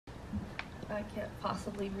I can't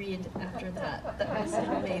possibly read after that. That was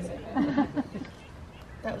amazing.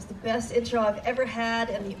 That was the best intro I've ever had,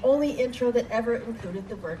 and the only intro that ever included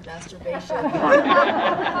the word masturbation.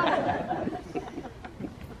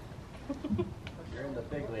 You're in the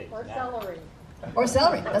big leagues. Or celery. Or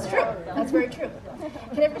celery, that's true. That's very true.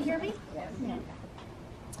 Can everyone hear me? Yes.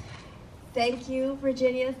 Thank you,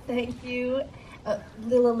 Virginia. Thank you,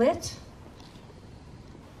 Lilla Lit.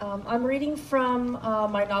 I'm reading from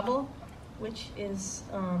my novel, which is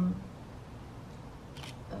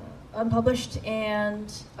unpublished,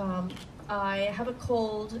 and I have a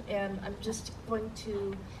cold, and I'm just going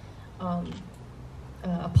to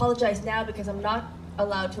apologize now because I'm not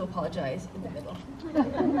allowed to apologize in the middle.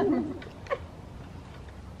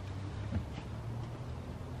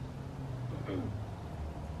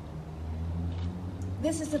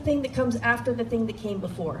 This is the thing that comes after the thing that came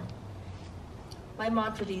before. My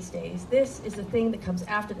mantra these days, this is the thing that comes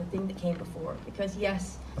after the thing that came before. Because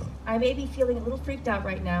yes, I may be feeling a little freaked out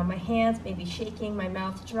right now. My hands may be shaking, my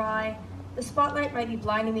mouth dry. The spotlight might be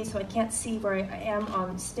blinding me so I can't see where I am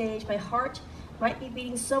on stage. My heart might be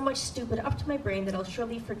beating so much stupid up to my brain that I'll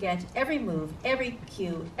surely forget every move, every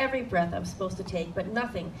cue, every breath I'm supposed to take. But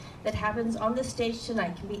nothing that happens on this stage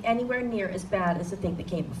tonight can be anywhere near as bad as the thing that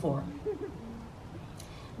came before.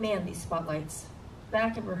 Man, these spotlights.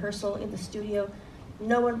 Back in rehearsal in the studio,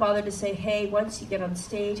 no one bothered to say, hey, once you get on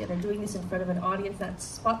stage and are doing this in front of an audience, that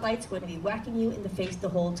spotlight's going to be whacking you in the face the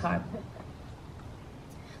whole time.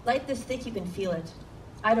 Light this thick, you can feel it.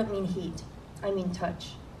 I don't mean heat, I mean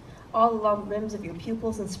touch. All along the rims of your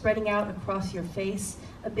pupils and spreading out across your face,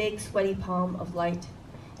 a big sweaty palm of light.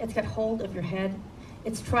 It's got hold of your head.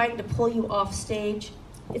 It's trying to pull you off stage.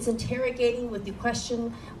 It's interrogating with the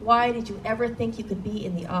question, why did you ever think you could be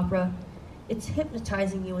in the opera? It's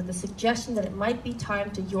hypnotizing you with the suggestion that it might be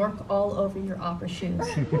time to York all over your opera shoes.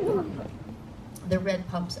 They're red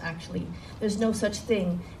pumps, actually. There's no such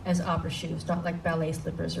thing as opera shoes, not like ballet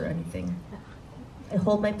slippers or anything. I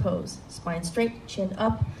hold my pose, spine straight, chin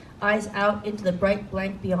up, eyes out into the bright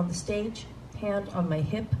blank beyond the stage, hand on my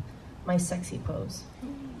hip, my sexy pose.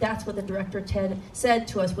 That's what the director Ted said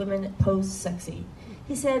to us women, pose sexy.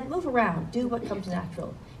 He said, move around, do what comes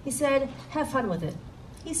natural. He said, have fun with it.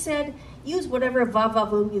 He said, use whatever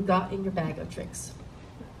va-va-voom you got in your bag of tricks.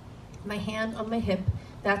 My hand on my hip,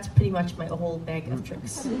 that's pretty much my whole bag of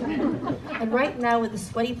tricks. And right now, with the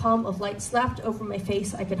sweaty palm of light slapped over my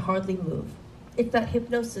face, I can hardly move. It's that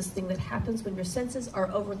hypnosis thing that happens when your senses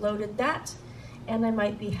are overloaded, that, and I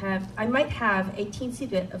might have a teensy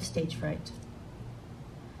bit of stage fright.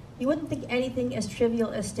 You wouldn't think anything as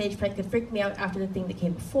trivial as stage fright could freak me out after the thing that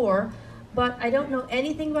came before, but I don't know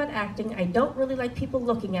anything about acting, I don't really like people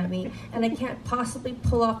looking at me, and I can't possibly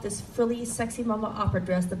pull off this frilly, sexy mama opera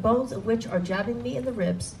dress, the bones of which are jabbing me in the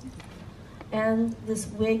ribs. And this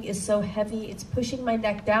wig is so heavy, it's pushing my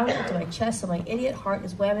neck down into my chest, so my idiot heart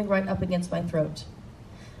is whamming right up against my throat.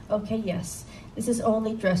 Okay, yes, this is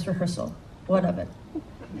only dress rehearsal. What of it?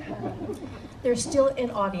 There's still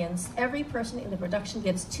an audience. Every person in the production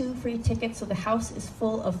gets 2 free tickets, so the house is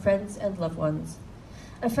full of friends and loved ones.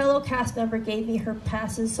 A fellow cast member gave me her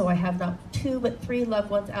passes, so I have not 2 but 3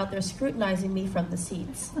 loved ones out there scrutinizing me from the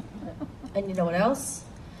seats. And you know what else?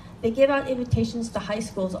 They give out invitations to high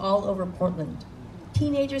schools all over Portland.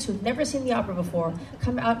 Teenagers who've never seen the opera before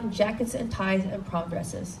come out in jackets and ties and prom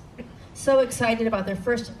dresses. So excited about their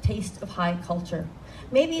first taste of high culture.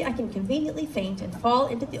 Maybe I can conveniently faint and fall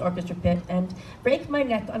into the orchestra pit and break my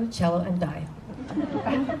neck on a cello and die.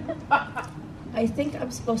 I think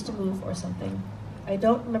I'm supposed to move or something. I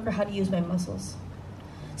don't remember how to use my muscles.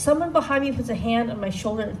 Someone behind me puts a hand on my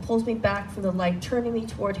shoulder and pulls me back from the light, turning me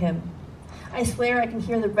toward him. I swear I can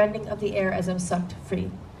hear the rending of the air as I'm sucked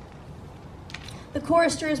free. The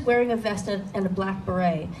chorister is wearing a vest and a black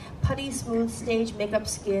beret, putty smooth stage makeup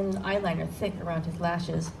skin, eyeliner thick around his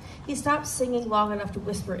lashes. He stops singing long enough to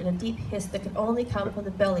whisper in a deep hiss that can only come from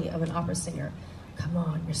the belly of an opera singer. Come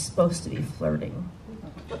on, you're supposed to be flirting.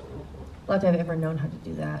 Like I've ever known how to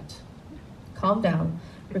do that. Calm down.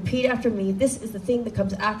 Repeat after me. This is the thing that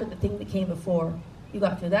comes after the thing that came before. You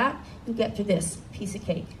got through that, you get through this. Piece of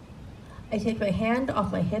cake. I take my hand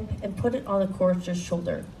off my hip and put it on the chorister's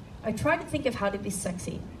shoulder. I try to think of how to be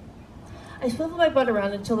sexy. I swivel my butt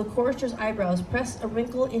around until the chorister's eyebrows press a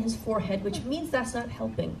wrinkle in his forehead, which means that's not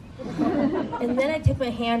helping. And then I take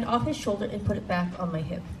my hand off his shoulder and put it back on my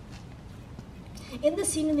hip. In the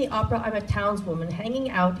scene in the opera, I'm a townswoman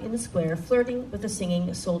hanging out in the square, flirting with the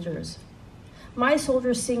singing soldiers. My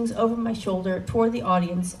soldier sings over my shoulder toward the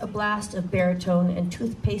audience, a blast of baritone and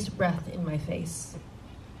toothpaste breath in my face.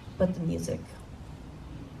 But the music.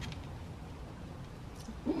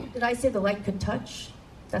 Did I say the light could touch?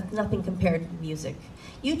 That's nothing compared to the music.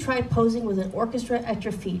 You try posing with an orchestra at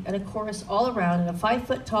your feet and a chorus all around and a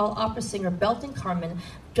 5-foot-tall opera singer belting Carmen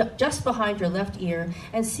just behind your left ear,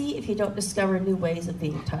 and see if you don't discover new ways of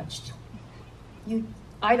being touched.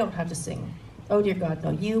 I don't have to sing. Oh dear God,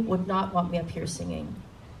 no, you would not want me up here singing.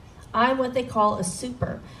 I'm what they call a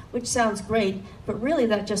super, which sounds great, but really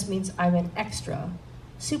that just means I'm an extra.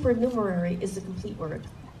 Supernumerary is the complete word.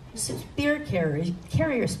 Spirit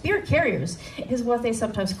carriers is what they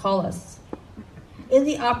sometimes call us. In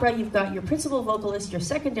the opera, you've got your principal vocalist, your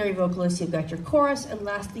secondary vocalist, you've got your chorus, and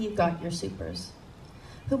lastly, you've got your supers,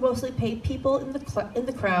 who mostly pay people in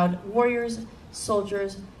the crowd, warriors,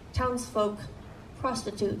 soldiers, townsfolk,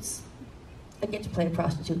 prostitutes. I get to play a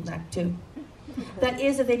prostitute in that too. That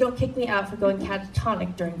is, if they don't kick me out for going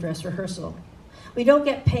catatonic during dress rehearsal. We don't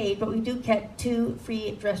get paid, but we do get 2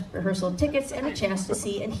 free dress rehearsal tickets and a chance to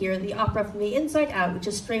see and hear the opera from the inside out, which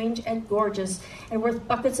is strange and gorgeous and worth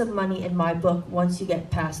buckets of money in my book once you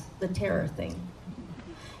get past the terror thing.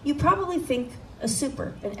 You probably think a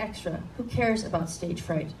super, an extra, who cares about stage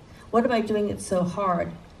fright? What am I doing it so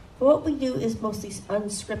hard? But what we do is mostly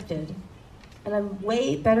unscripted, and I'm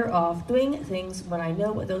way better off doing things when I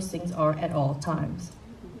know what those things are at all times.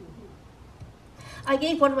 I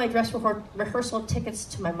gave one of my dress rehearsal tickets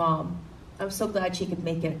to my mom. I'm so glad she could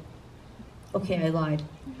make it. Okay, I lied.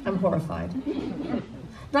 I'm horrified.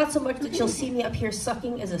 Not so much that she'll see me up here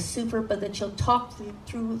sucking as a super, but that she'll talk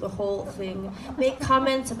through the whole thing, make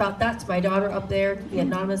comments about that's my daughter up there, the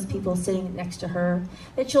anonymous people sitting next to her,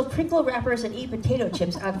 that she'll crinkle wrappers and eat potato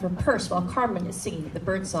chips out of her purse while Carmen is singing the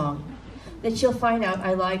bird song, that she'll find out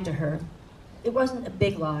I lied to her. It wasn't a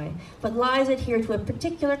big lie, but lies adhere to a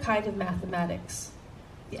particular kind of mathematics,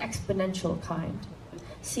 the exponential kind.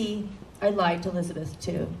 See, I lied to Elizabeth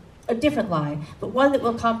too. A different lie, but one that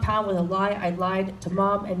will compound with a lie I lied to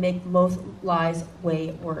Mom and make both lies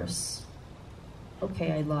way worse.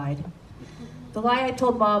 Okay, I lied. The lie I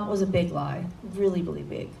told Mom was a big lie, really, really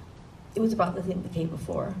big. It was about the thing that came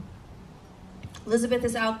before. Elizabeth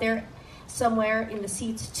is out there somewhere in the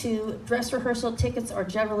seats too. Dress rehearsal tickets are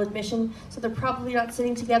general admission, so they're probably not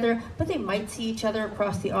sitting together, but they might see each other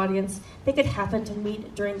across the audience. They could happen to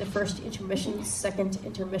meet during the first intermission, second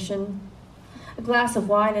intermission. A glass of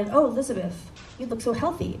wine and, oh, Elizabeth, you look so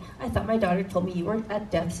healthy. I thought my daughter told me you were at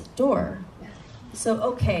death's door. So,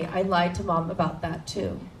 okay, I lied to Mom about that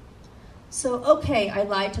too. So, okay, I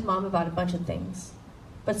lied to Mom about a bunch of things.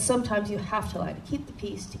 But sometimes you have to lie to keep the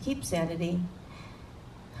peace, to keep sanity.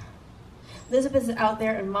 Elizabeth is out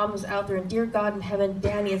there, and Mom is out there, and dear God in heaven,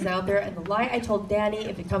 Danny is out there, and the lie I told Danny,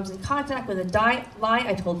 if it comes in contact with a lie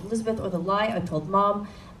I told Elizabeth or the lie I told Mom,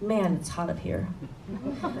 man, it's hot up here.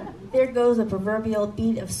 There goes a proverbial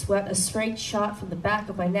bead of sweat, a straight shot from the back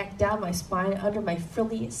of my neck down my spine under my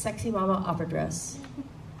frilly, sexy mama opera dress.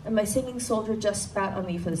 And my singing soldier just spat on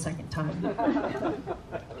me for the second time.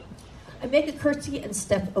 I make a curtsy and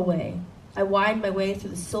step away. I wind my way through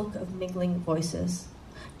the silk of mingling voices.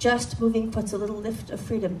 Just moving puts a little lift of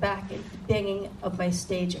freedom back into the banging of my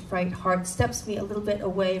stage fright heart, steps me a little bit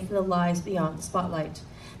away from the lies beyond the spotlight.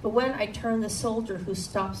 But when I turn, the soldier who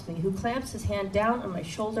stops me, who clamps his hand down on my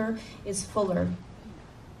shoulder, is fuller.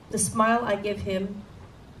 The smile I give him,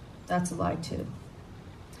 that's a lie too.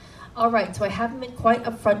 All right, so I haven't been quite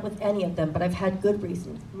upfront with any of them, but I've had good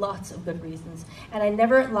reasons, lots of good reasons, and I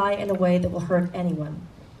never lie in a way that will hurt anyone.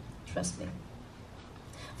 Trust me.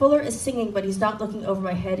 Fuller is singing, but he's not looking over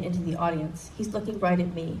my head into the audience. He's looking right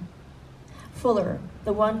at me. Fuller,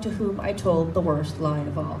 the one to whom I told the worst lie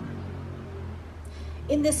of all.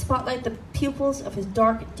 In this spotlight, the pupils of his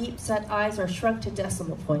dark, deep-set eyes are shrunk to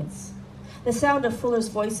decimal points. The sound of Fuller's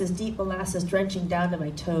voice is deep molasses drenching down to my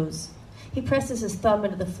toes. He presses his thumb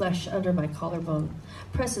into the flesh under my collarbone,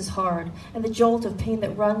 presses hard, and the jolt of pain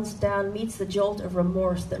that runs down meets the jolt of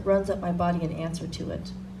remorse that runs up my body in answer to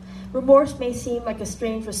it. Remorse may seem like a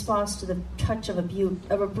strange response to the touch of a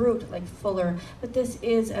brute like Fuller, but this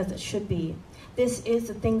is as it should be. This is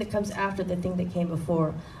the thing that comes after the thing that came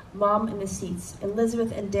before. Mom in the seats,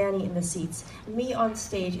 Elizabeth and Danny in the seats, and me on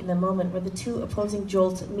stage in the moment where the two opposing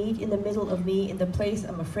jolts meet in the middle of me in the place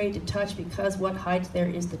I'm afraid to touch because what hides there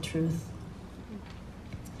is the truth.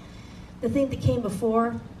 The thing that came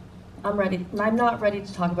before, I'm not ready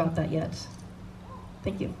to talk about that yet.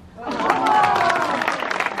 Thank you.